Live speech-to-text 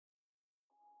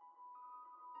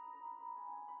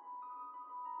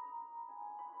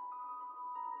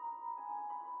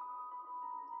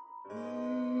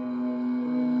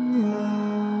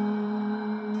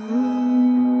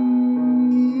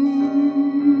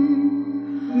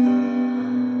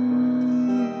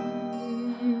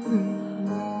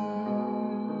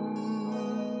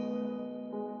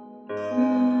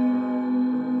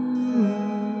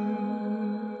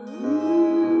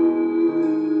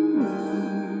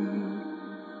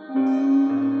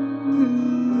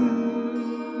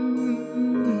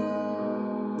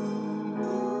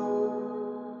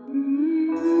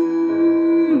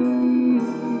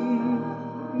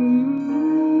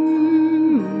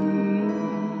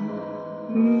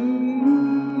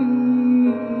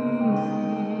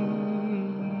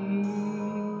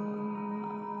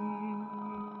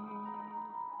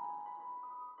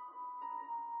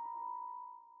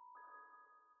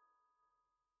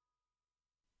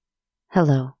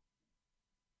Hello.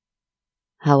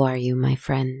 How are you, my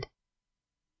friend?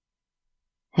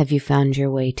 Have you found your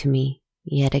way to me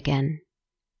yet again?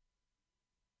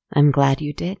 I'm glad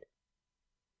you did.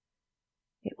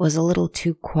 It was a little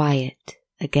too quiet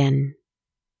again.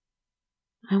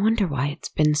 I wonder why it's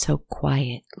been so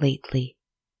quiet lately.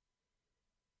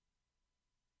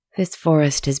 This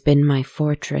forest has been my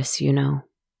fortress, you know.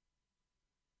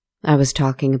 I was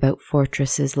talking about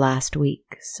fortresses last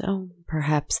week, so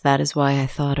perhaps that is why I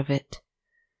thought of it.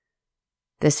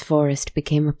 This forest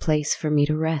became a place for me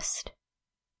to rest,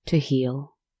 to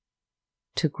heal,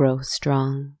 to grow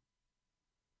strong.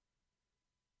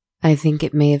 I think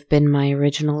it may have been my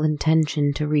original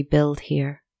intention to rebuild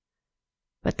here,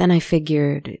 but then I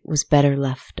figured it was better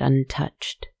left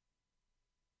untouched.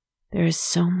 There is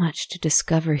so much to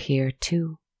discover here,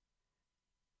 too.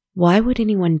 Why would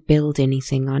anyone build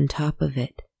anything on top of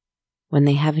it when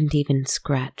they haven't even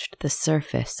scratched the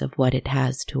surface of what it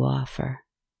has to offer?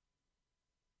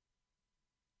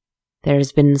 There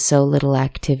has been so little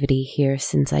activity here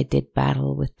since I did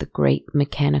battle with the great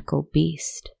mechanical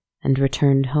beast and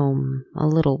returned home a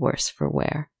little worse for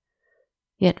wear,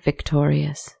 yet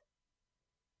victorious.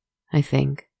 I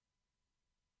think.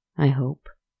 I hope.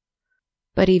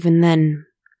 But even then,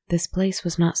 this place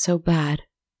was not so bad.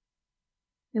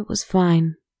 It was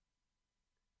fine.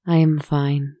 I am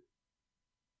fine.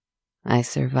 I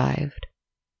survived.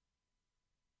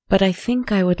 But I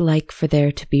think I would like for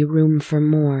there to be room for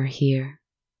more here.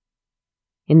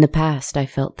 In the past, I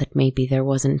felt that maybe there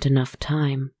wasn't enough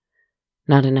time,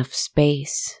 not enough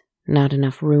space, not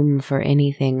enough room for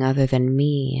anything other than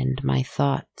me and my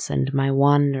thoughts and my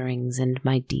wanderings and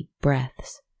my deep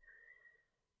breaths.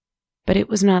 But it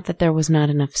was not that there was not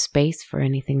enough space for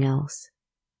anything else.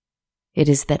 It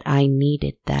is that I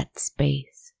needed that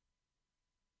space.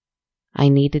 I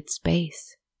needed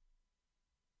space.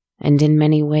 And in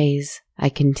many ways, I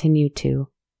continue to.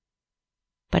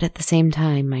 But at the same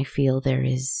time, I feel there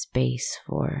is space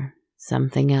for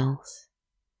something else.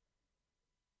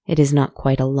 It is not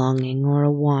quite a longing or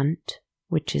a want,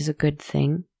 which is a good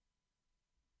thing.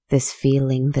 This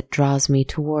feeling that draws me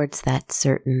towards that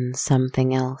certain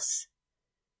something else.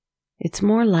 It's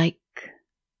more like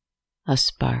a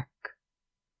spark.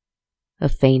 A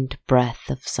faint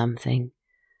breath of something,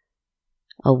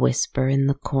 a whisper in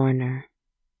the corner,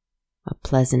 a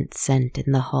pleasant scent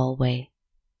in the hallway.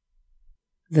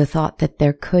 The thought that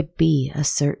there could be a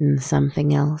certain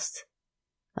something else,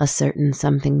 a certain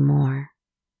something more,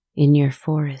 in your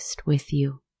forest with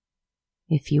you,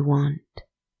 if you want.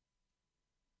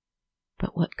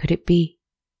 But what could it be?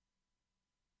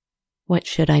 What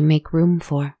should I make room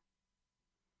for?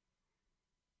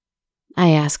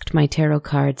 I asked my tarot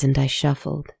cards and I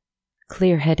shuffled,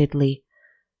 clear-headedly,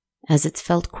 as it's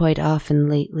felt quite often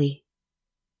lately,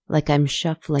 like I'm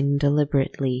shuffling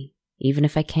deliberately, even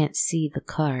if I can't see the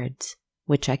cards,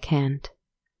 which I can't.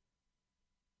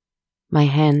 My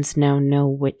hands now know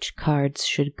which cards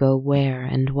should go where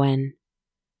and when.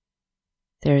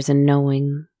 There is a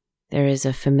knowing, there is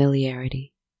a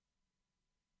familiarity.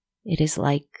 It is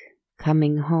like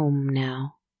coming home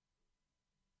now.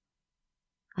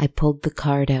 I pulled the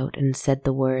card out and said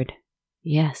the word,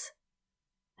 yes,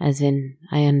 as in,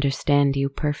 I understand you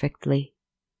perfectly.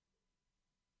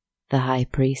 The High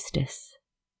Priestess.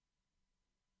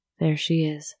 There she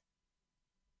is.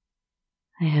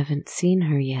 I haven't seen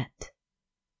her yet.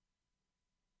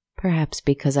 Perhaps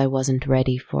because I wasn't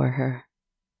ready for her.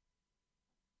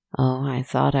 Oh, I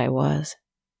thought I was.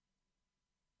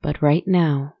 But right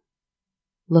now,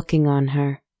 looking on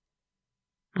her,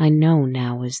 I know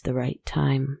now is the right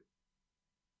time.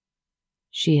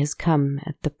 She has come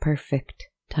at the perfect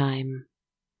time.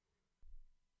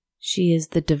 She is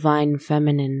the divine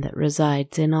feminine that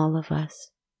resides in all of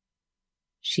us.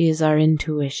 She is our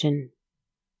intuition,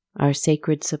 our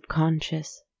sacred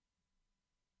subconscious.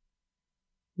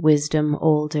 Wisdom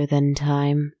older than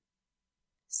time,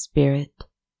 spirit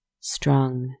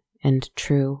strong and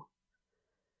true.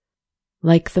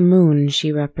 Like the moon,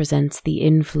 she represents the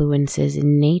influences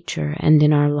in nature and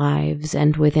in our lives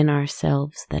and within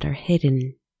ourselves that are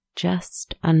hidden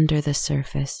just under the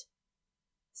surface,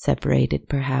 separated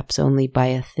perhaps only by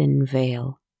a thin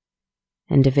veil,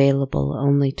 and available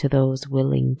only to those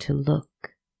willing to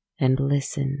look and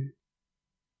listen.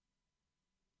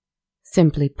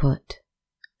 Simply put,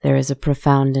 there is a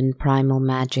profound and primal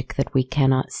magic that we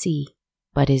cannot see,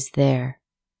 but is there,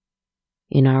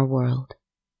 in our world.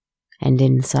 And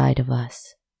inside of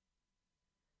us.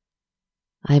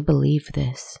 I believe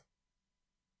this.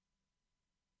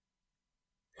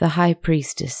 The High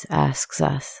Priestess asks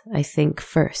us, I think,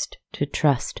 first to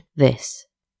trust this,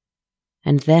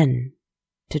 and then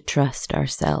to trust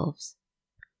ourselves.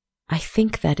 I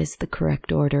think that is the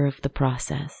correct order of the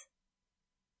process,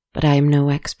 but I am no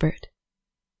expert.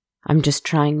 I'm just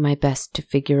trying my best to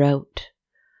figure out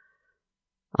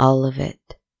all of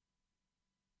it,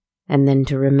 and then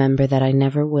to remember that I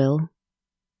never will,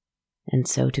 and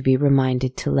so to be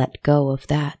reminded to let go of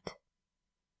that.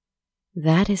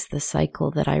 That is the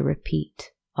cycle that I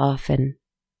repeat often.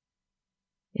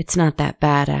 It's not that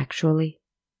bad, actually.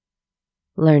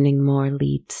 Learning more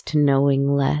leads to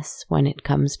knowing less when it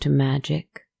comes to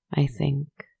magic, I think,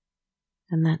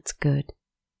 and that's good.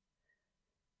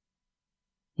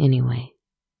 Anyway,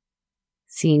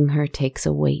 seeing her takes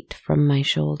a weight from my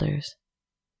shoulders.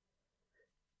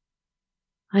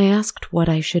 I asked what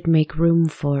I should make room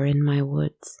for in my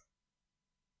woods.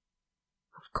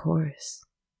 Of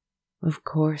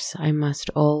course, I must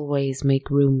always make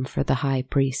room for the High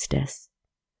Priestess.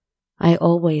 I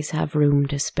always have room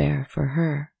to spare for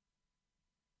her.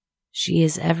 She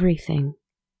is everything.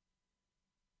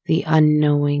 The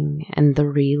unknowing and the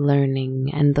relearning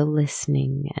and the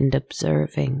listening and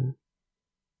observing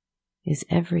is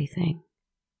everything.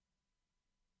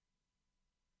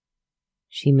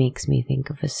 She makes me think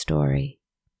of a story.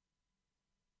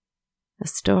 A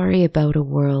story about a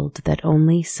world that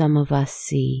only some of us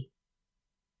see,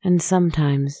 and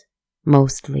sometimes,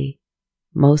 most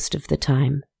of the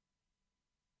time,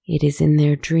 it is in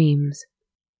their dreams.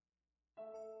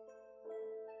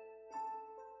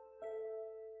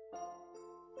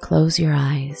 Close your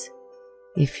eyes,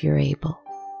 if you're able,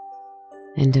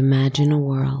 and imagine a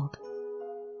world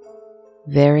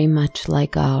very much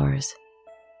like ours,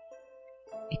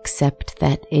 except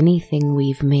that anything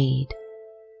we've made,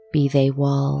 be they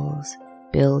walls,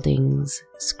 buildings,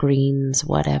 screens,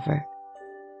 whatever,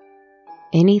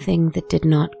 anything that did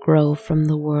not grow from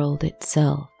the world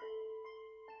itself,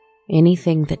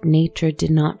 anything that nature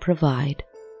did not provide,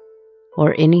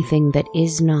 or anything that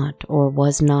is not or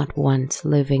was not once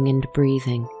living and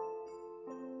breathing.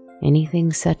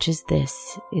 Anything such as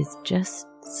this is just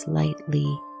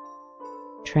slightly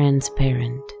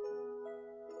transparent.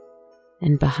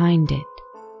 And behind it,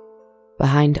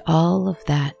 behind all of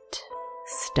that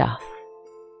stuff,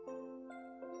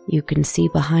 you can see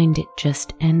behind it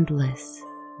just endless,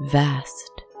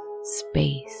 vast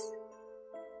space,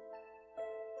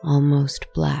 almost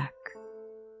black,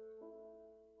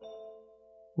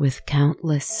 with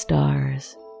countless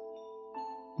stars,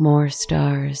 more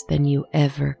stars than you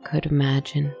ever could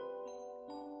imagine.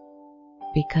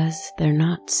 Because they're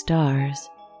not stars,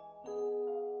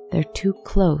 they're too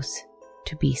close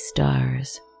to be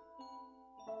stars.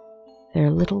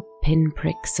 They're little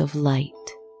pinpricks of light,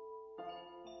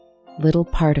 little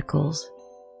particles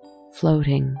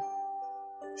floating,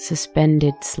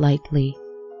 suspended slightly,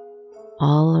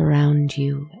 all around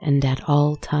you and at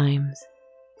all times.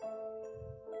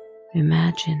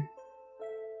 Imagine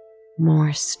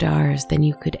more stars than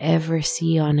you could ever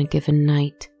see on a given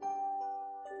night,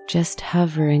 just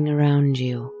hovering around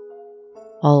you,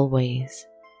 always.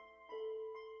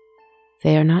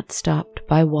 They are not stopped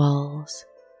by walls,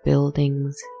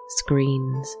 buildings,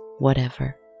 screens,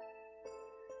 whatever.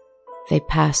 They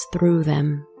pass through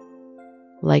them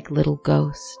like little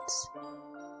ghosts.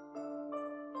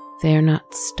 They are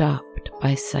not stopped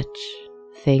by such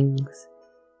things.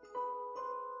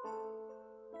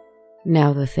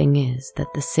 Now the thing is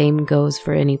that the same goes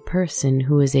for any person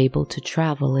who is able to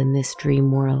travel in this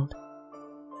dream world.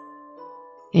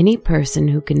 Any person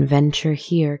who can venture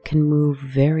here can move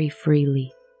very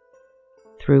freely,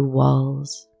 through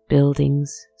walls,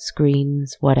 buildings,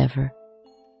 screens, whatever.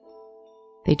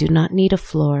 They do not need a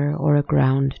floor or a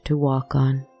ground to walk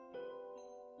on.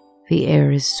 The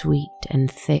air is sweet and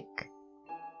thick,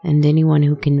 and anyone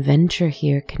who can venture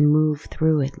here can move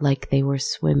through it like they were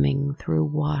swimming through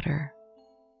water.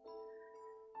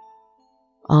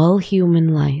 All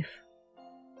human life,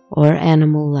 or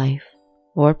animal life,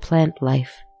 or plant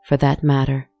life for that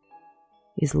matter,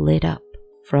 is lit up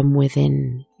from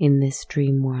within in this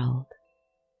dream world.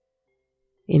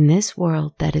 In this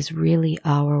world that is really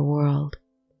our world,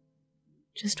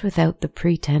 just without the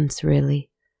pretense really,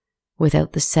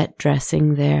 without the set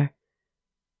dressing there,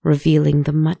 revealing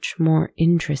the much more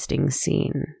interesting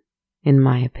scene, in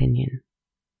my opinion.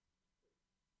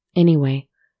 Anyway,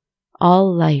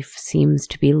 all life seems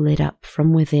to be lit up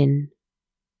from within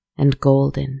and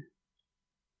golden.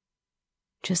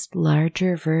 Just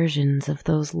larger versions of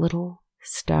those little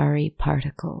starry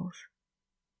particles.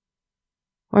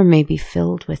 Or maybe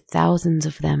filled with thousands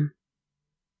of them.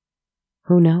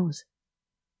 Who knows?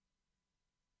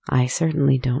 I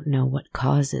certainly don't know what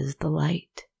causes the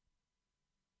light,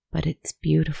 but it's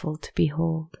beautiful to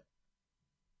behold.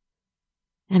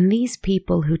 And these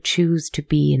people who choose to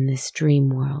be in this dream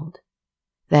world,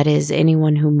 that is,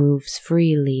 anyone who moves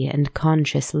freely and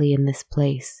consciously in this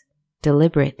place,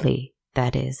 deliberately,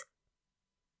 that is,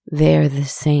 they're the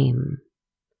same,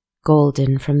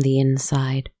 golden from the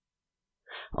inside,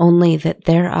 only that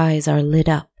their eyes are lit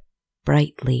up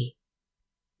brightly,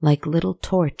 like little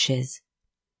torches,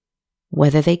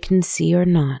 whether they can see or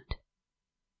not,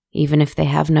 even if they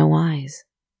have no eyes,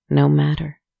 no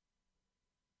matter.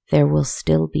 There will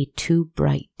still be two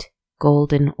bright,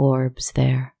 golden orbs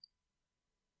there.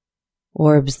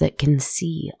 Orbs that can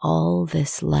see all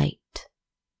this light,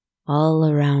 all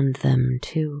around them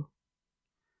too.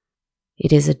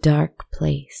 It is a dark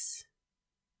place,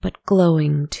 but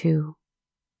glowing too.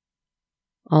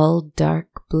 All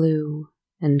dark blue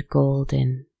and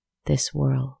golden, this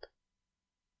world.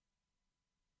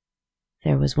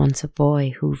 There was once a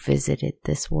boy who visited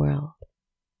this world.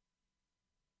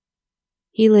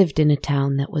 He lived in a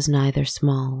town that was neither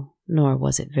small, nor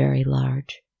was it very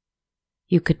large.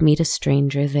 You could meet a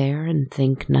stranger there and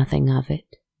think nothing of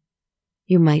it.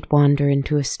 You might wander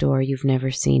into a store you've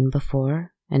never seen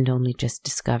before and only just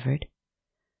discovered.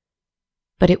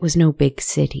 But it was no big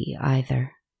city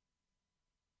either.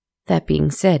 That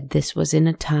being said, this was in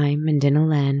a time and in a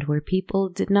land where people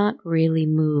did not really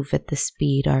move at the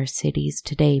speed our cities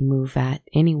today move at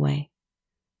anyway.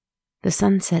 The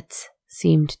sunsets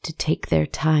seemed to take their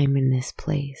time in this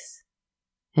place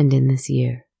and in this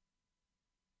year.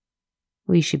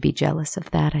 We should be jealous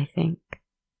of that, I think.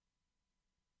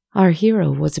 Our hero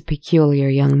was a peculiar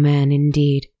young man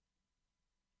indeed.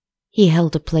 He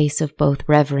held a place of both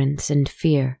reverence and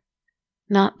fear,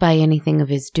 not by anything of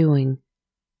his doing,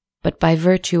 but by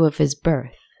virtue of his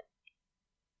birth.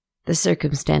 The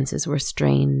circumstances were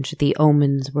strange, the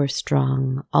omens were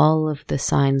strong, all of the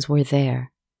signs were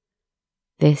there.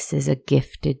 This is a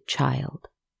gifted child,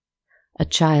 a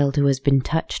child who has been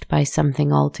touched by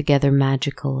something altogether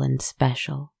magical and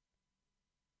special.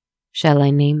 Shall I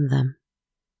name them?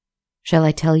 Shall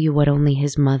I tell you what only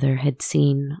his mother had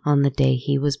seen on the day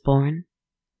he was born?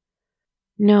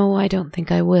 No, I don't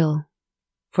think I will,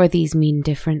 for these mean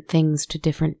different things to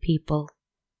different people,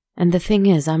 and the thing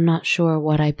is, I'm not sure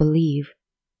what I believe.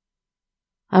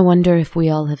 I wonder if we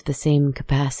all have the same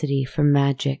capacity for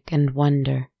magic and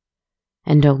wonder,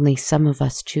 and only some of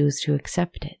us choose to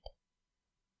accept it.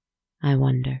 I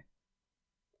wonder.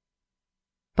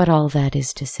 But all that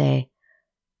is to say,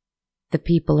 the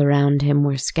people around him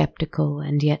were skeptical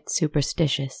and yet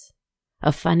superstitious,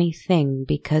 a funny thing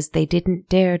because they didn't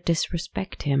dare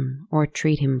disrespect him or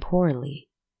treat him poorly,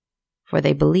 for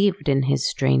they believed in his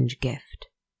strange gift.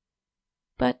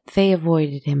 But they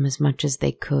avoided him as much as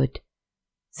they could,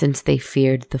 since they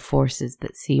feared the forces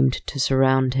that seemed to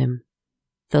surround him,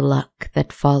 the luck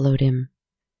that followed him,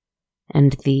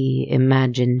 and the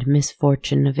imagined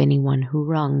misfortune of anyone who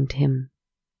wronged him.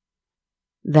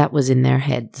 That was in their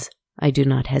heads, I do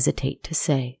not hesitate to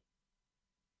say.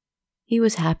 He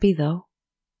was happy, though.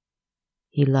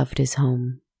 He loved his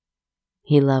home.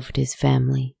 He loved his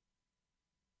family.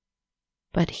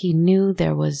 But he knew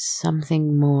there was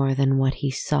something more than what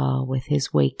he saw with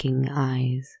his waking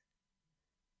eyes.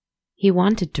 He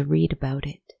wanted to read about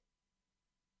it.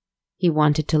 He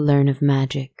wanted to learn of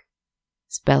magic,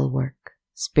 spellwork,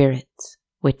 spirits,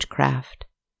 witchcraft.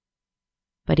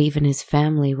 But even his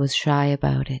family was shy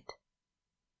about it.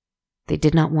 They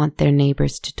did not want their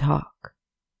neighbors to talk.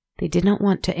 They did not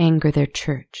want to anger their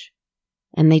church,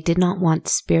 and they did not want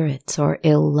spirits or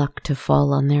ill luck to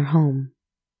fall on their home.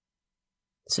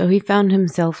 So he found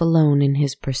himself alone in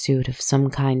his pursuit of some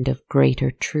kind of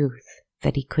greater truth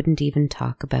that he couldn't even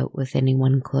talk about with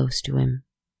anyone close to him.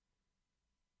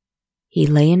 He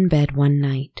lay in bed one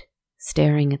night,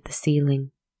 staring at the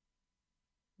ceiling.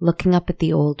 Looking up at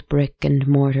the old brick and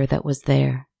mortar that was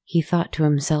there, he thought to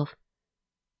himself,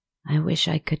 I wish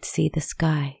I could see the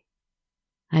sky.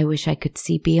 I wish I could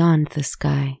see beyond the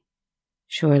sky.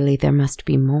 Surely there must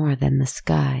be more than the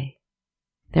sky.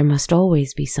 There must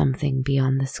always be something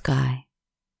beyond the sky.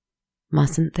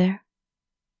 Mustn't there?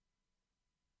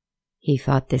 He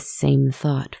thought this same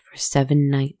thought for 7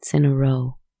 nights in a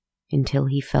row until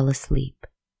he fell asleep.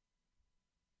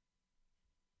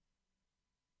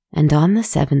 And on the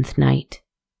 7th night,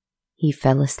 he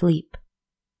fell asleep.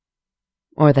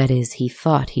 Or that is, he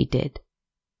thought he did.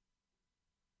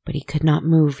 But he could not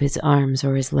move his arms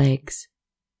or his legs.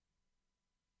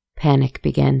 Panic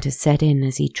began to set in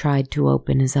as he tried to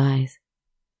open his eyes.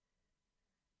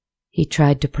 He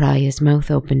tried to pry his mouth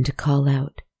open to call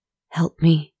out, Help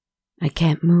me, I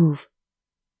can't move.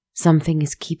 Something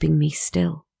is keeping me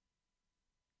still.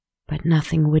 But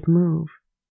nothing would move.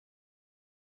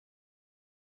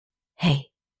 Hey,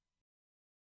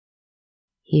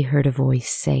 he heard a voice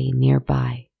say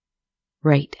nearby,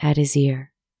 right at his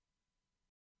ear.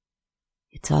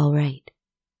 "It's all right.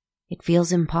 It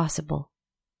feels impossible,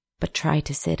 but try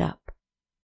to sit up."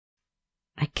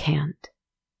 "I can't,"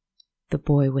 the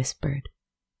boy whispered.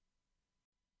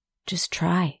 "Just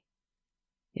try.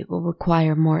 It will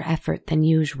require more effort than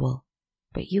usual,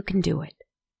 but you can do it."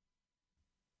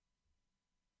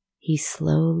 He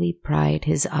slowly pried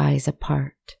his eyes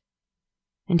apart,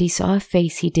 and he saw a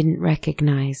face he didn't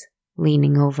recognize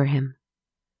leaning over him.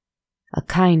 A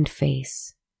kind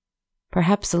face,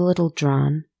 perhaps a little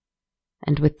drawn,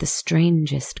 and with the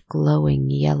strangest glowing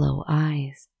yellow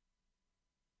eyes.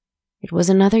 It was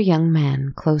another young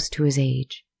man close to his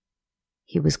age.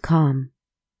 He was calm.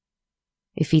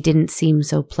 If he didn't seem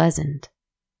so pleasant,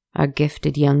 our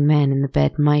gifted young man in the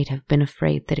bed might have been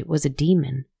afraid that it was a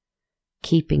demon,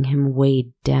 keeping him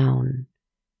weighed down,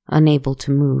 unable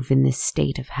to move in this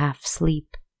state of half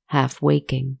sleep, half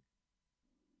waking.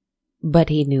 But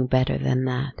he knew better than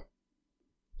that.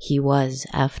 He was,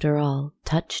 after all,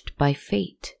 touched by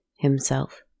fate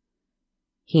himself.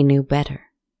 He knew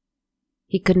better.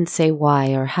 He couldn't say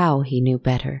why or how he knew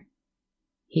better.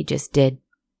 He just did,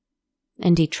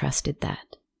 and he trusted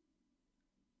that.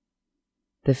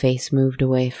 The face moved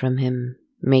away from him,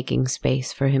 making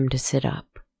space for him to sit up.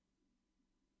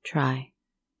 "Try,"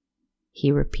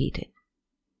 he repeated.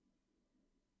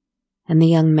 And the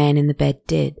young man in the bed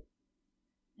did,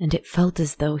 and it felt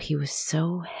as though he was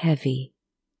so heavy,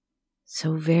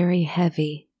 so very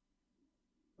heavy,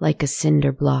 like a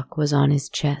cinder block was on his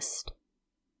chest,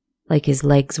 like his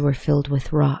legs were filled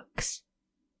with rocks.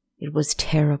 It was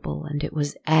terrible, and it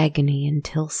was agony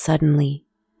until suddenly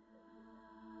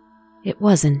it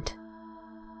wasn't.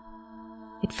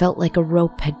 It felt like a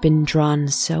rope had been drawn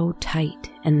so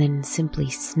tight and then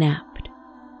simply snapped,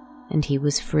 and he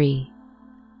was free.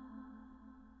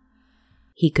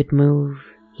 He could move,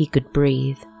 he could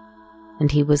breathe,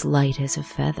 and he was light as a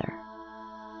feather.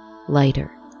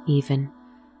 Lighter, even.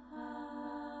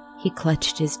 He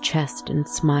clutched his chest and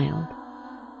smiled,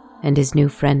 and his new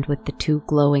friend with the two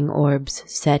glowing orbs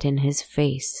set in his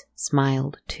face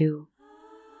smiled too.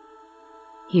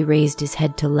 He raised his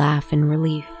head to laugh in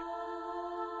relief,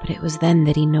 but it was then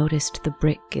that he noticed the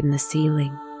brick in the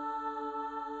ceiling.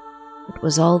 It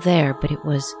was all there, but it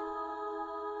was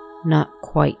not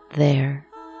quite there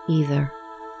either.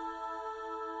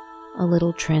 A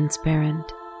little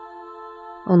transparent,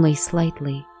 only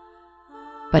slightly,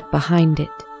 but behind it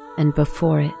and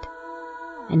before it,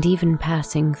 and even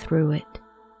passing through it,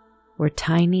 were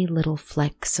tiny little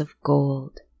flecks of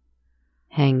gold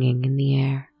hanging in the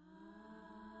air.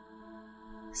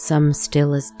 Some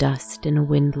still as dust in a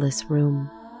windless room,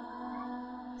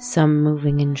 some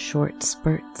moving in short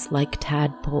spurts like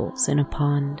tadpoles in a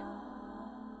pond.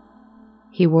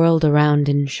 He whirled around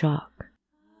in shock,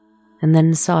 and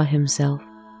then saw himself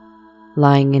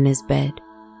lying in his bed,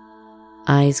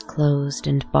 eyes closed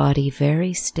and body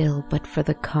very still but for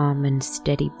the calm and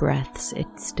steady breaths it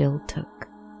still took.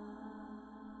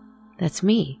 "That's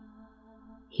me,"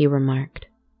 he remarked.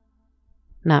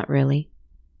 "Not really,"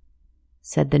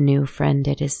 said the new friend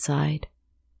at his side.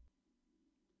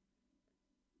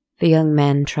 The young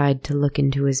man tried to look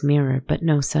into his mirror, but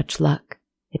no such luck.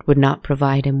 It would not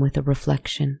provide him with a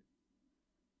reflection.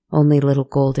 Only little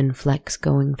golden flecks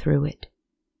going through it.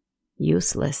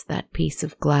 Useless, that piece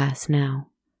of glass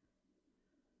now.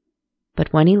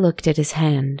 But when he looked at his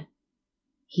hand,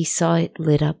 he saw it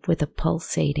lit up with a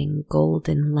pulsating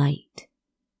golden light,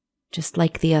 just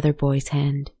like the other boy's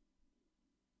hand.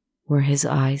 Were his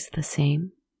eyes the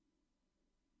same?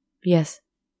 "Yes,"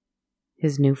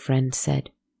 his new friend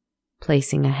said,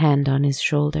 placing a hand on his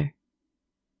shoulder.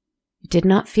 It did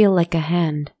not feel like a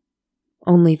hand,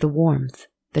 only the warmth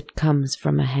that comes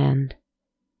from a hand.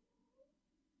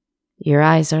 "Your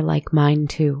eyes are like mine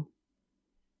too.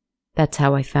 That's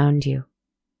how I found you.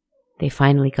 They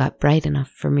finally got bright enough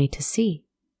for me to see."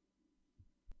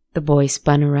 The boy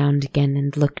spun around again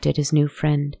and looked at his new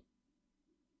friend.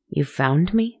 "You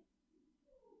found me?"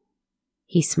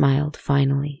 He smiled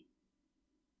finally.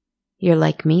 "You're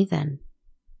like me then.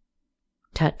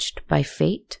 Touched by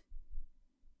fate?"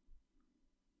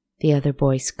 The other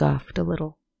boy scoffed a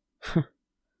little.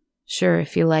 "Sure,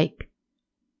 if you like.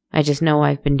 I just know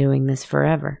I've been doing this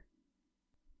forever."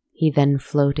 He then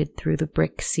floated through the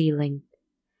brick ceiling,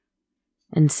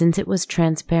 and since it was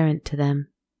transparent to them,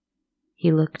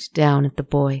 he looked down at the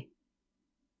boy.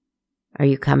 "Are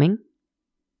you coming?"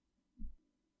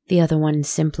 The other one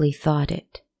simply thought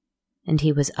it, and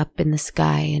he was up in the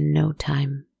sky in no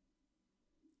time.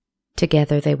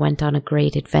 Together they went on a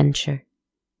great adventure.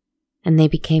 and they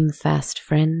became fast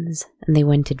friends, and they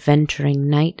went adventuring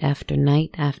night after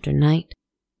night after night,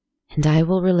 and I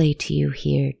will relate to you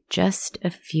here just a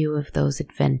few of those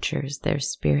adventures their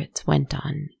spirits went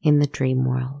on in the dream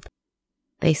world.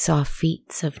 They saw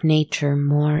feats of nature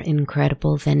more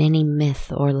incredible than any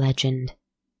myth or legend.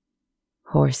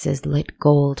 Horses lit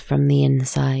gold from the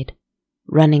inside,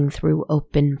 running through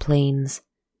open plains,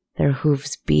 their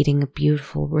hooves beating a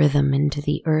beautiful rhythm into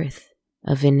the earth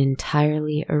of an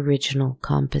entirely original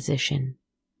composition.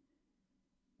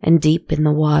 And deep in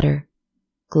the water,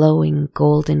 glowing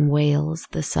golden whales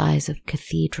the size of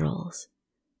cathedrals,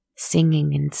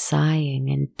 singing and sighing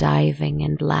and diving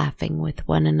and laughing with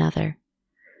one another.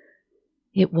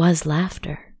 It was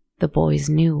laughter, the boys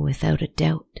knew without a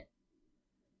doubt.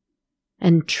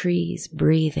 And trees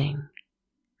breathing.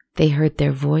 They heard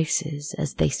their voices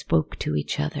as they spoke to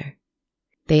each other.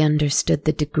 They understood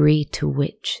the degree to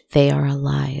which they are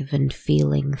alive and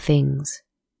feeling things,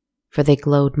 for they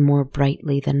glowed more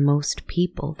brightly than most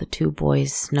people the two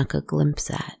boys snuck a glimpse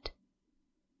at.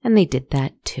 And they did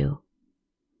that too.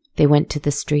 They went to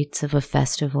the streets of a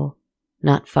festival,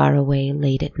 not far away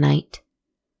late at night.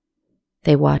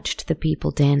 They watched the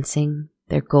people dancing,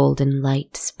 their golden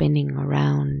light spinning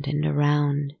around and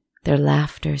around, their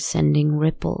laughter sending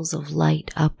ripples of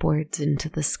light upwards into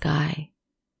the sky,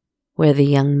 where the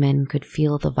young men could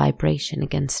feel the vibration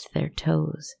against their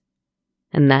toes,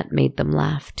 and that made them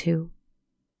laugh too.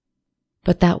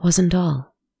 But that wasn't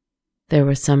all. There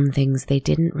were some things they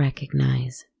didn't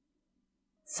recognize.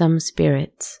 Some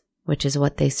spirits, which is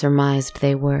what they surmised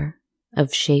they were,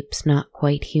 of shapes not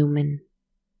quite human,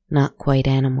 not quite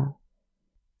animal.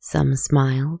 Some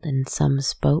smiled and some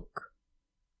spoke,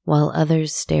 while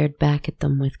others stared back at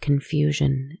them with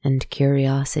confusion and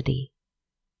curiosity.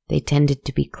 They tended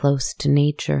to be close to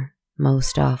nature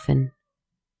most often.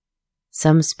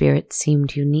 Some spirits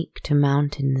seemed unique to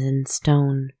mountains and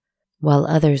stone, while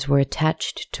others were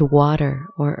attached to water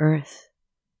or earth.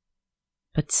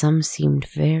 But some seemed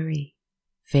very,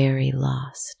 very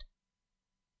lost.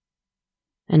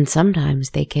 And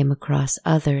sometimes they came across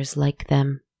others like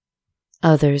them,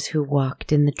 others who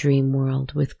walked in the dream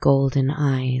world with golden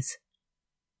eyes.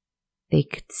 They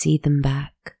could see them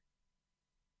back.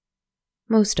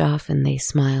 Most often they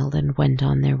smiled and went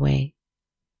on their way.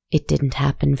 It didn't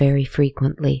happen very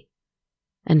frequently,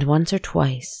 and once or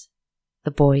twice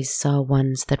the boys saw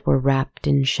ones that were wrapped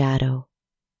in shadow,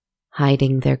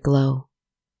 hiding their glow,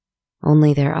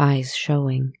 only their eyes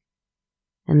showing,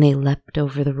 and they leapt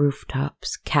over the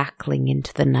rooftops, cackling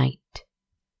into the night,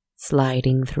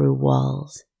 sliding through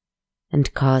walls,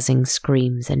 and causing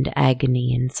screams and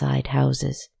agony inside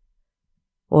houses,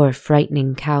 or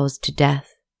frightening cows to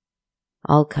death,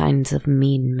 all kinds of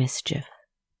mean mischief.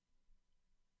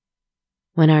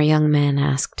 When our young man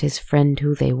asked his friend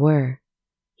who they were,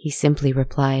 he simply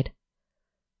replied,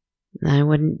 "I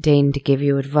wouldn't deign to give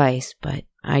you advice, but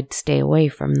I'd stay away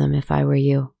from them if I were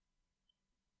you.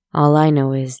 All I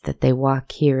know is that they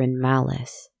walk here in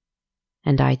malice,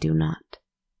 and I do not."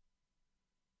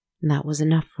 And that was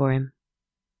enough for him.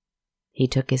 He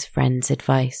took his friend's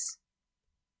advice.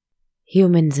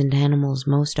 Humans and animals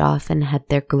most often had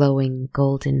their glowing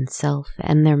golden self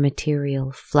and their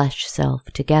material flesh self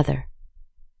together,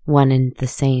 one and the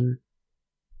same,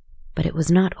 but it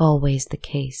was not always the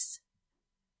case.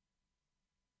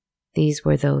 These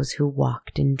were those who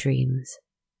walked in dreams,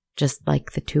 just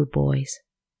like the two boys.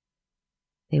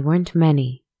 They weren't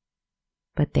many,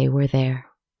 but they were there.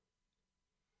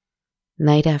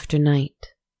 Night after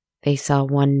night, they saw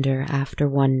wonder after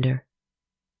wonder,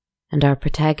 and our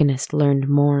protagonist learned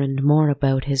more and more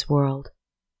about his world.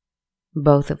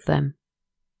 Both of them.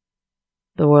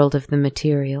 The world of the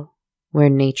material, where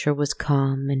nature was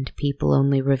calm and people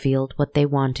only revealed what they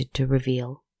wanted to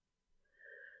reveal.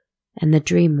 And the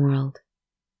dream world,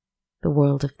 the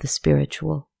world of the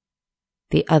spiritual,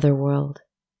 the other world,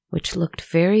 which looked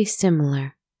very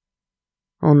similar,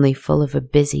 only full of a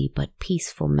busy but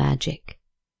peaceful magic,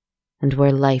 and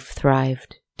where life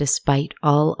thrived despite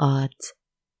all odds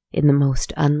in the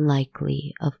most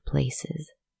unlikely of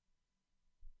places.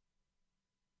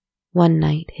 One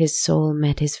night his soul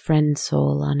met his friend's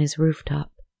soul on his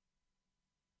rooftop.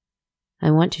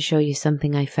 "I want to show you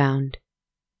something I found,"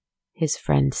 his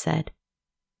friend said.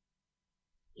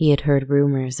 He had heard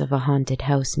rumors of a haunted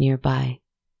house nearby.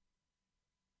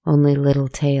 Only little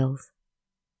tales,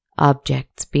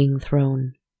 objects being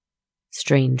thrown,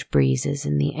 strange breezes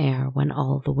in the air when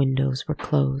all the windows were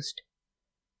closed,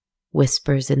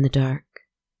 whispers in the dark,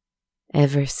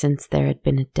 ever since there had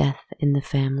been a death in the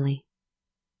family.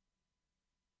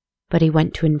 But he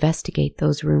went to investigate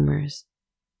those rumors,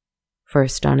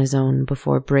 first on his own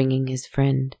before bringing his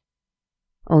friend,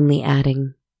 only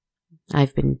adding,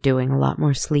 "I've been doing a lot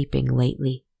more sleeping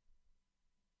lately,"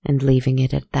 and leaving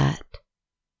it at that.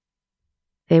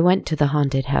 They went to the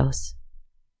haunted house.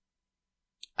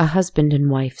 A husband and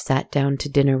wife sat down to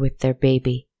dinner with their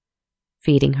baby,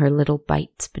 feeding her little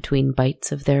bites between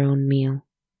bites of their own meal,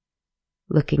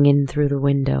 looking in through the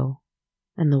window,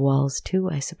 and the walls too,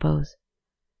 I suppose.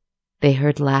 They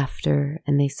heard laughter,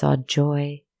 and they saw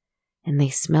joy, and they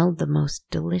smelled the most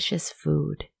delicious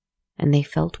food, and they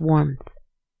felt warmth,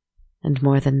 and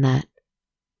more than that,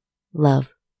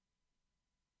 love,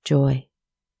 joy.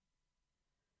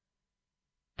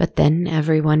 But then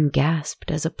everyone gasped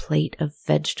as a plate of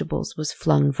vegetables was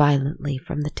flung violently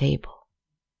from the table.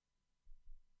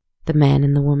 The man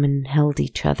and the woman held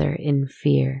each other in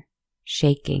fear,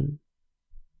 shaking.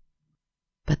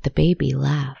 But the baby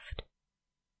laughed.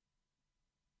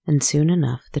 And soon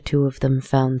enough the two of them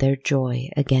found their joy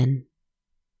again.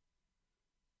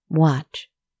 "Watch,"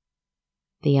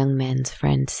 the young man's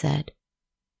friend said.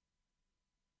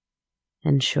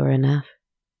 And sure enough,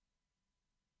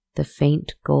 the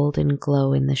faint golden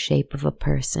glow in the shape of a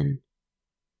person,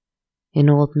 an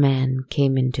old man,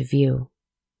 came into view.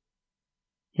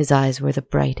 His eyes were the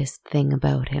brightest thing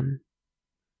about him.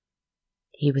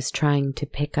 He was trying to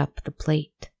pick up the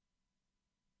plate.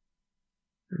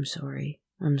 I'm sorry,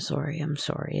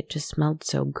 it just smelled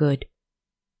so good,"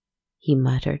 he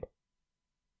muttered.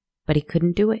 But he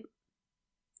couldn't do it.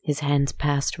 His hands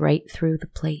passed right through the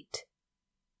plate.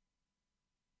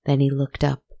 Then he looked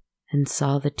up and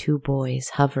saw the two boys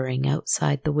hovering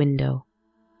outside the window.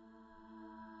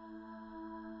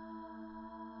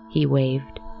 He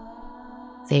waved.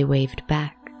 They waved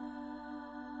back.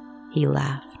 He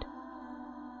laughed.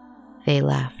 They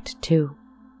laughed too.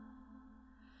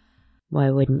 Why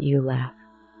wouldn't you laugh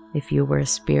if you were a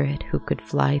spirit who could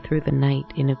fly through the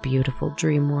night in a beautiful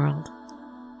dream world?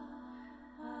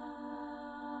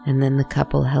 And then the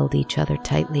couple held each other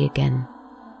tightly again,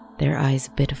 their eyes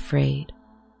a bit afraid.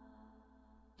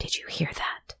 "Did you hear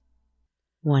that?"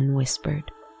 one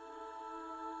whispered.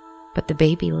 But the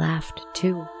baby laughed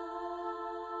too.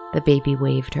 The baby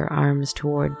waved her arms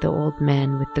toward the old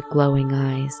man with the glowing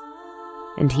eyes,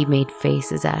 and he made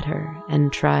faces at her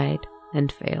and tried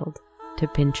and failed to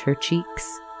pinch her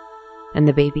cheeks, and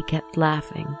the baby kept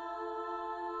laughing.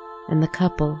 And the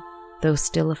couple, though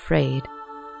still afraid,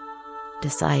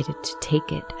 decided to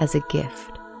take it as a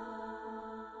gift.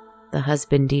 The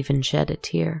husband even shed a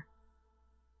tear.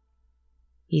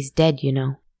 "He's dead, you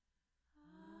know,"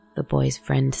 the boy's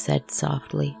friend said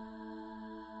softly.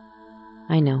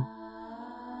 "I know,"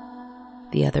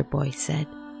 the other boy said.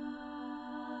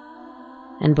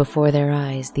 And before their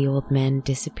eyes the old man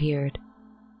disappeared,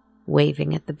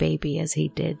 waving at the baby as he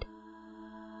did.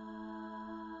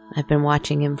 "I've been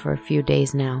watching him for a few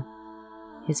days now,"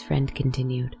 his friend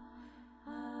continued.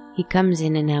 "He comes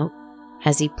in and out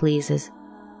as he pleases,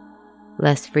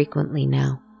 less frequently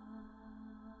now.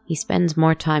 He spends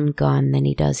more time gone than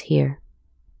he does here.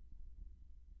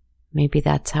 Maybe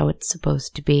that's how it's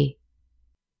supposed to be,"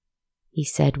 he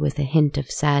said with a hint of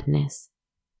sadness.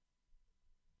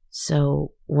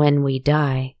 "So when we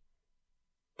die,"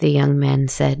 the young man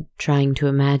said, trying to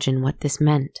imagine what this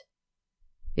meant.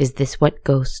 "Is this what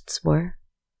ghosts were?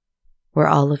 Were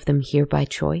all of them here by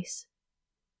choice?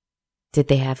 Did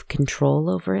they have control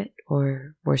over it,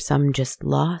 or were some just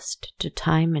lost to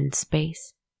time and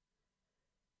space?"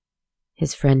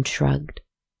 His friend shrugged.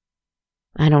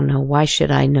 "I don't know. Why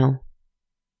should I know?"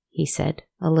 he said,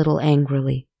 a little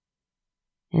angrily,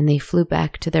 and they flew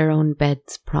back to their own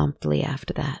beds promptly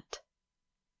after that.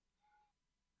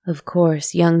 Of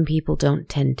course, young people don't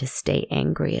tend to stay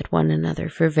angry at one another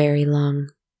for very long,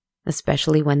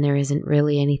 especially when there isn't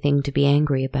really anything to be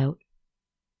angry about.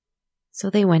 So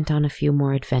they went on a few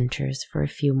more adventures for a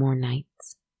few more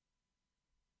nights.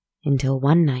 Until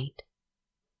one night,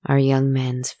 our young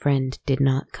man's friend did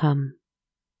not come.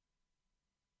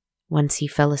 Once he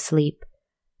fell asleep,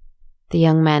 the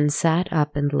young man sat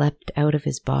up and leapt out of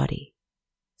his body,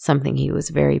 something he was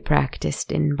very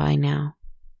practiced in by now,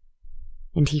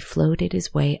 and he floated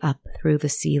his way up through the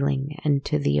ceiling and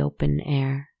to the open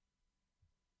air.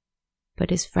 But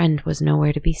his friend was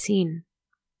nowhere to be seen.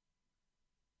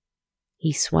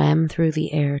 He swam through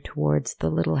the air towards the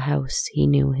little house he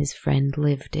knew his friend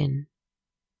lived in.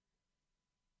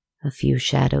 A few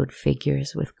shadowed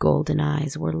figures with golden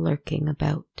eyes were lurking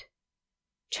about,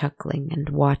 chuckling and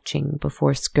watching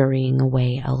before scurrying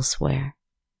away elsewhere.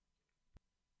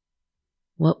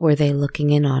 What were they looking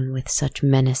in on with such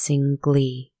menacing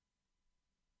glee?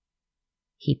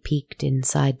 He peeked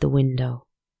inside the window,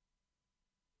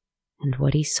 and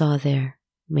what he saw there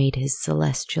made his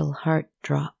celestial heart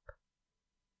drop.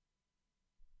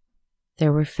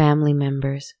 There were family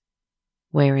members,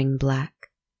 wearing black,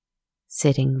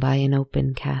 sitting by an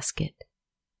open casket.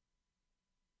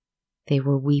 They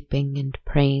were weeping and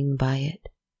praying by it,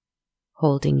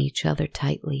 holding each other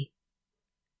tightly.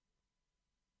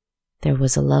 There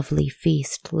was a lovely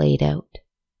feast laid out,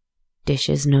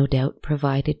 dishes no doubt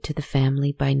provided to the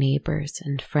family by neighbors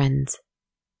and friends.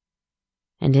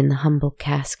 And in the humble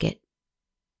casket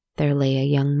there lay a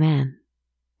young man.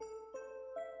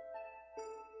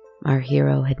 Our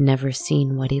hero had never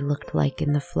seen what he looked like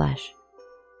in the flesh.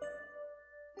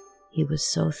 He was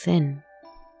so thin,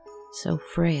 so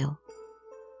frail.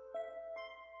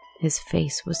 His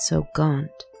face was so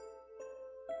gaunt.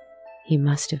 He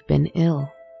must have been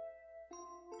ill,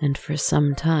 and for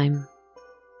some time.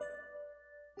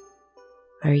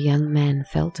 Our young man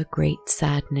felt a great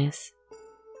sadness.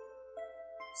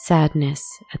 Sadness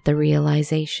at the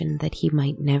realization that he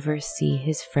might never see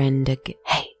his friend again.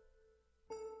 Hey!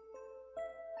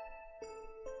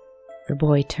 The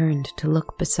boy turned to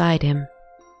look beside him,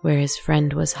 where his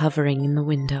friend was hovering in the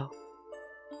window.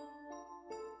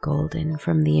 Golden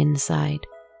from the inside,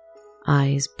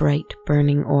 eyes bright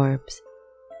burning orbs,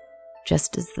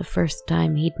 just as the first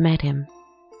time he'd met him.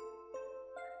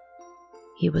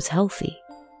 He was healthy.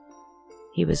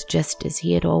 He was just as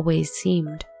he had always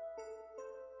seemed.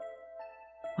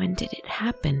 When did it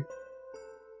happen?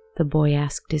 The boy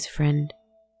asked his friend.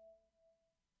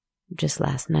 Just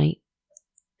last night,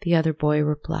 the other boy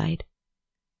replied.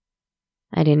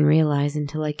 I didn't realize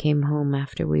until I came home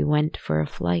after we went for a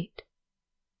flight.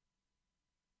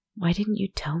 Why didn't you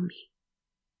tell me?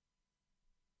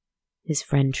 His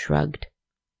friend shrugged,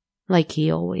 like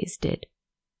he always did,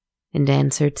 and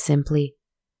answered simply,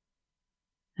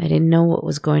 I didn't know what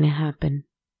was going to happen.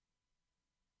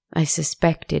 I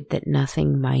suspected that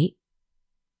nothing might,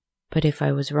 but if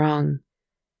I was wrong,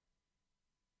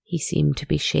 he seemed to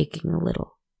be shaking a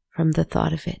little from the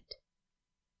thought of it.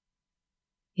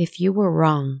 If you were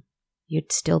wrong,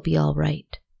 you'd still be all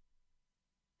right,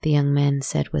 the young man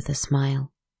said with a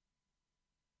smile.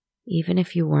 Even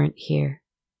if you weren't here,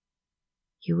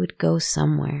 you would go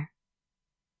somewhere.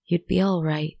 You'd be all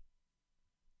right.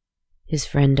 His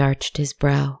friend arched his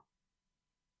brow.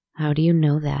 How do you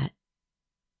know that?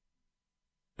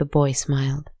 The boy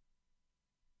smiled.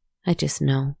 I just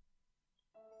know.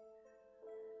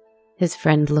 His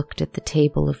friend looked at the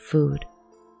table of food.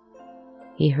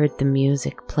 He heard the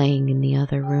music playing in the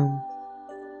other room.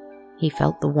 He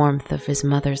felt the warmth of his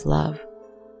mother's love.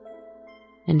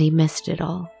 And he missed it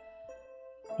all.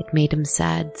 It made him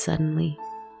sad suddenly.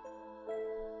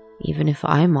 Even if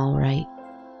I'm all right,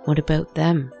 what about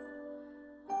them?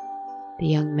 The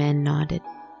young man nodded.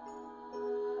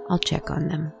 I'll check on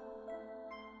them.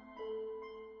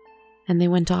 And they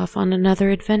went off on another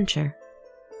adventure,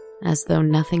 as though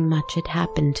nothing much had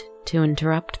happened to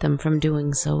interrupt them from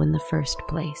doing so in the first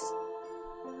place.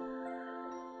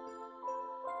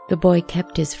 The boy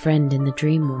kept his friend in the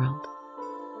dream world,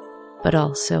 but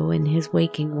also in his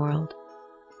waking world.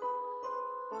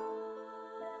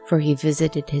 For he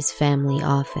visited his family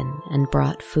often and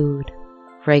brought food,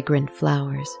 fragrant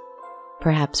flowers,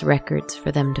 perhaps records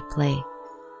for them to play,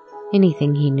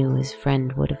 anything he knew his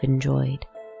friend would have enjoyed.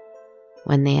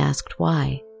 When they asked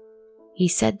why, he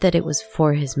said that it was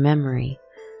for his memory,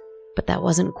 but that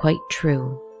wasn't quite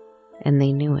true, and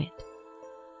they knew it.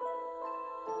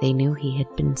 They knew he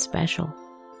had been special,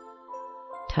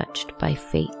 touched by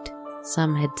fate,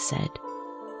 some had said,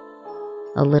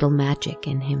 a little magic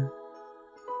in him.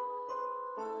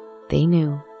 They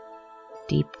knew,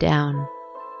 deep down,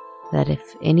 that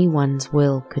if anyone's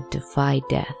will could defy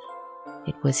death,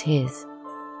 it was his.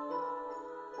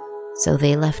 So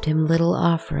they left him little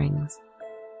offerings,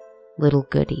 little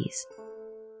goodies,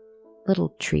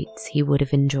 little treats he would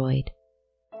have enjoyed.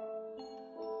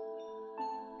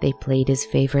 They played his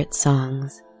favorite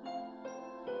songs,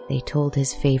 they told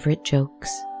his favorite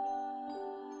jokes,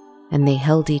 and they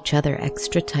held each other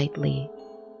extra tightly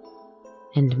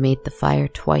and made the fire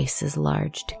twice as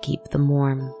large to keep them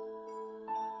warm.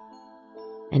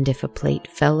 And if a plate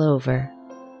fell over,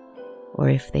 or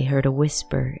if they heard a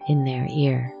whisper in their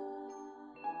ear,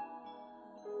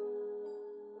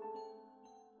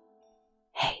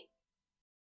 "Hey,"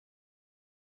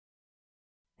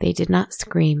 they did not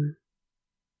scream.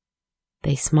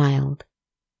 They smiled.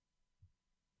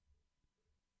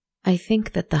 I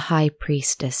think that the High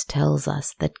Priestess tells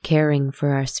us that caring for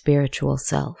our spiritual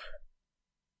self,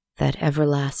 that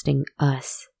everlasting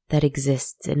us that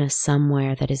exists in a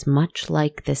somewhere that is much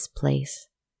like this place.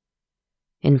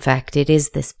 In fact, it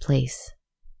is this place,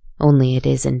 only it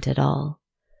isn't at all.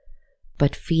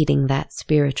 But feeding that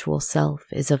spiritual self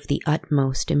is of the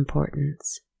utmost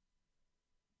importance.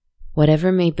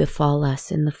 Whatever may befall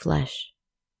us in the flesh,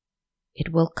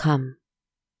 it will come.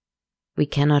 We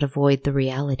cannot avoid the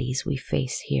realities we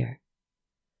face here.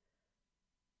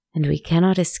 And we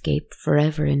cannot escape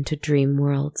forever into dream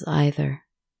worlds either.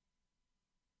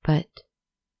 But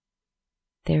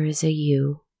there is a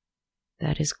you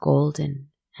that is golden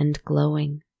and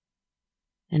glowing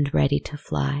and ready to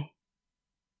fly,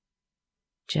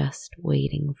 just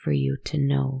waiting for you to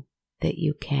know that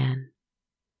you can.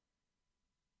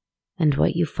 And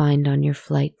what you find on your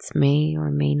flights may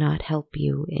or may not help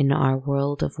you in our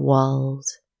world of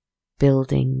walls,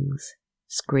 buildings,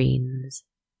 screens,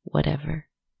 whatever.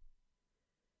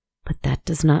 But that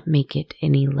does not make it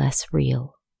any less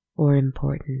real or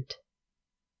important.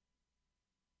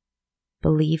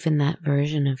 Believe in that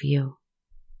version of you.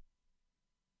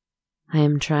 I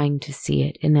am trying to see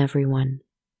it in everyone,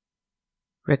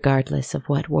 regardless of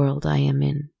what world I am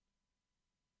in.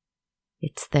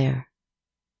 It's there.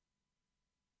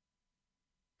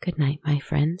 Good night, my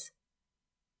friends.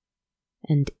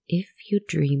 And if you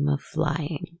dream of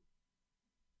flying,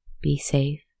 be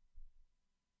safe,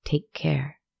 take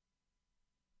care,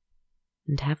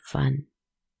 and have fun.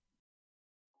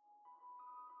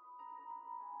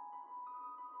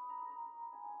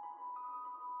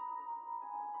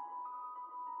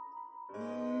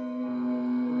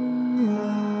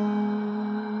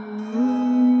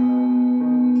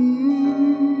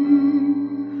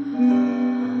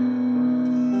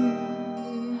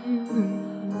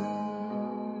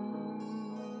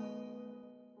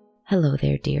 Hello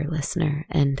there, dear listener,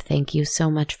 and thank you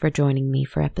so much for joining me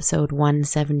for episode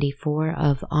 174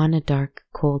 of On a Dark,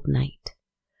 Cold Night.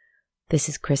 This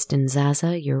is Kristen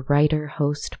Zaza, your writer,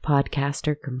 host,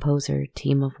 podcaster, composer,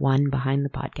 team of one behind the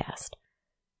podcast.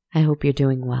 I hope you're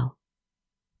doing well,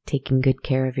 taking good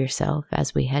care of yourself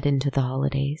as we head into the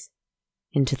holidays,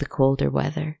 into the colder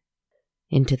weather,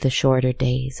 into the shorter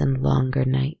days and longer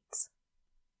nights.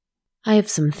 I have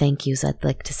some thank yous I'd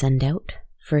like to send out.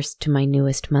 First, to my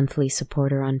newest monthly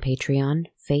supporter on Patreon,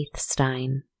 Faith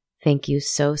Stein. Thank you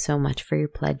so much for your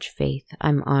pledge, Faith.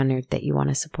 I'm honored that you want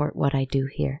to support what I do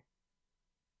here.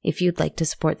 If you'd like to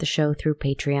support the show through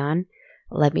Patreon,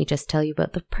 let me just tell you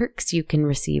about the perks you can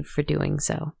receive for doing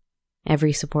so.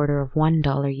 Every supporter of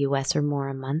 $1 US or more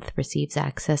a month receives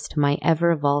access to my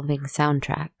ever-evolving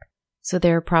soundtrack. So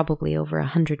there are probably over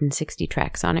 160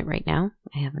 tracks on it right now.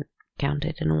 I haven't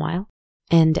counted in a while.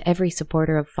 And every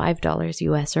supporter of $5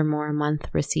 US or more a month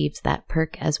receives that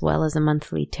perk as well as a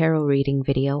monthly tarot reading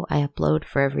video I upload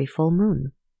for every full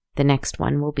moon. The next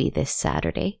one will be this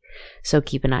Saturday, so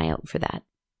keep an eye out for that.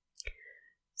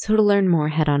 So to learn more,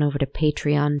 head on over to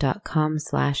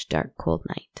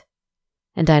patreon.com/darkcoldnight.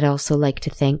 And I'd also like to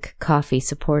thank Ko-fi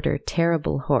supporter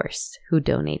Terrible Horse, who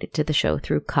donated to the show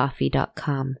through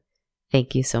Ko-fi.com.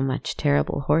 Thank you so much,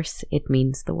 Terrible Horse. It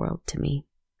means the world to me.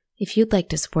 If you'd like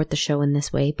to support the show in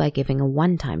this way by giving a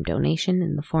one-time donation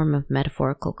in the form of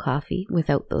metaphorical coffee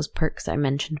without those perks I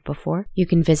mentioned before, you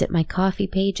can visit my Ko-fi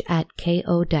page at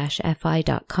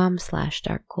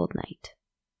ko-fi.com/darkcoldnight.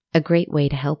 A great way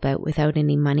to help out without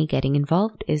any money getting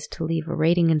involved is to leave a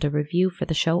rating and a review for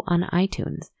the show on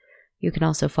iTunes. You can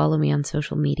also follow me on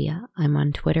social media. I'm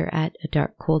on Twitter at A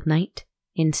Dark Cold Night,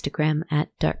 Instagram at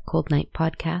Dark Cold Night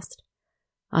Podcast,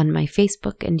 on my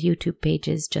Facebook and YouTube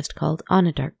pages just called On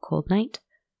a Dark Cold Night,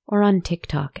 or on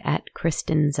TikTok at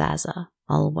Kristen Zaza,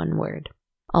 all one word.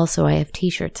 Also, I have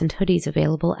t-shirts and hoodies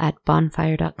available at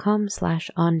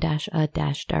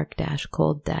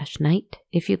bonfire.com/on-a-dark-cold-night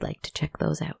if you'd like to check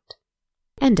those out.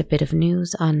 And a bit of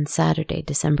news, on Saturday,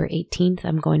 December 18th,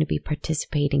 I'm going to be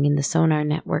participating in the Sonar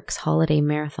Network's Holiday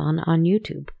Marathon on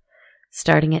YouTube.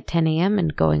 Starting at 10 a.m.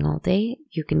 and going all day,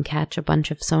 you can catch a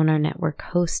bunch of Sonar Network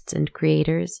hosts and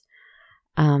creators.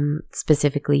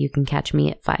 Specifically, you can catch me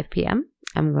at 5 p.m.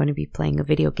 I'm going to be playing a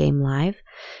video game live.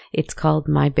 It's called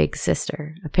My Big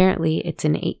Sister. Apparently, it's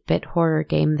an 8-bit horror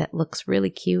game that looks really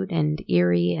cute and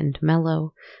eerie and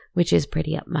mellow, which is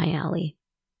pretty up my alley.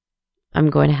 I'm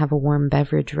going to have a warm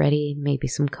beverage ready, maybe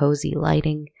some cozy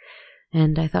lighting,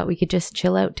 and I thought we could just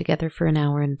chill out together for an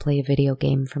hour and play a video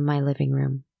game from my living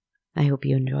room. I hope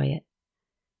you enjoy it.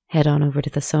 Head on over to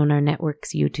the Sonar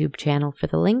Network's YouTube channel for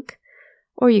the link,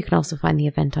 or you can also find the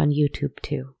event on YouTube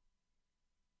too.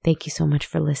 Thank you so much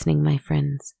for listening, my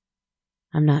friends.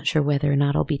 I'm not sure whether or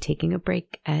not I'll be taking a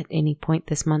break at any point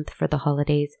this month for the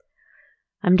holidays.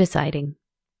 I'm deciding.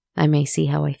 I may see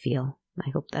how I feel. I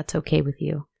hope that's okay with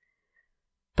you.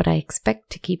 But I expect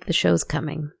to keep the shows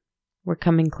coming. We're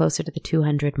coming closer to the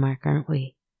 200 mark, aren't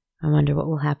we? I wonder what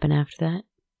will happen after that.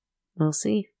 we'll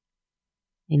see.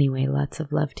 Anyway, lots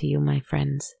of love to you, my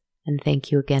friends, and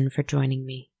thank you again for joining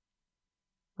me.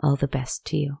 All the best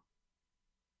to you.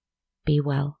 Be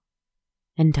well,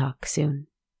 and talk soon.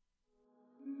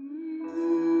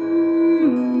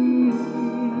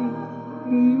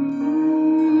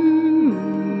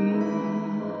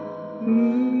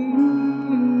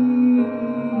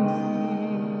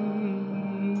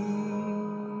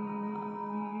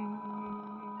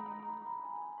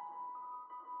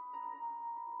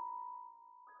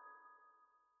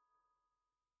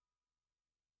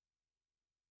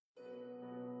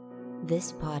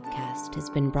 This podcast has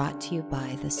been brought to you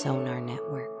by the Sonar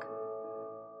Network.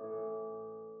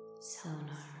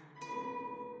 Sonar.